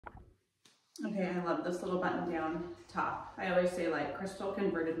Okay, I love this little button down top. I always say like Crystal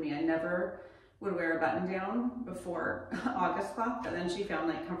converted me. I never would wear a button down before August clock, but then she found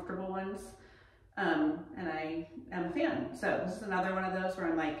like comfortable ones. And I am a fan. So this is another one of those where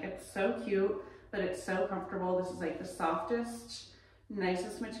I'm like, it's so cute, but it's so comfortable. This is like the softest,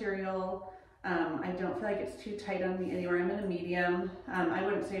 nicest material. I don't feel like it's too tight on me anywhere. I'm in a medium. I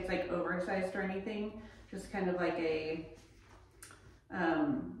wouldn't say it's like oversized or anything, just kind of like a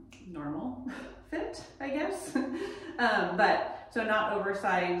normal fit, I guess. But so not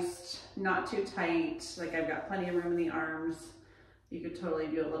oversized, not too tight. Like I've got plenty of room in the arms. You could totally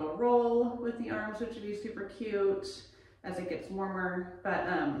do a little roll with the arms, which would be super cute as it gets warmer.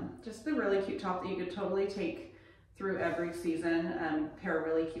 But just a really cute top that you could totally take through every season. Pair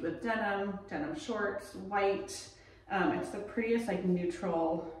really cute with denim shorts, white. It's the prettiest like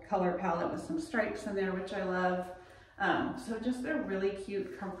neutral color palette with some stripes in there, which I love. So just a really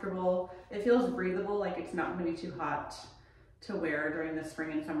cute, comfortable, it feels breathable, like it's not gonna be too hot to wear during the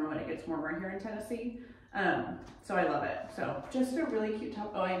spring and summer when it gets warmer here in Tennessee. So I love it. So just a really cute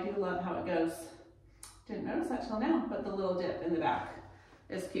top. Oh, I do love how it goes. Didn't notice that till now, but the little dip in the back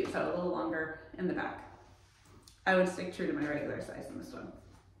is cute. So a little longer in the back. I would stick true to my regular size in this one.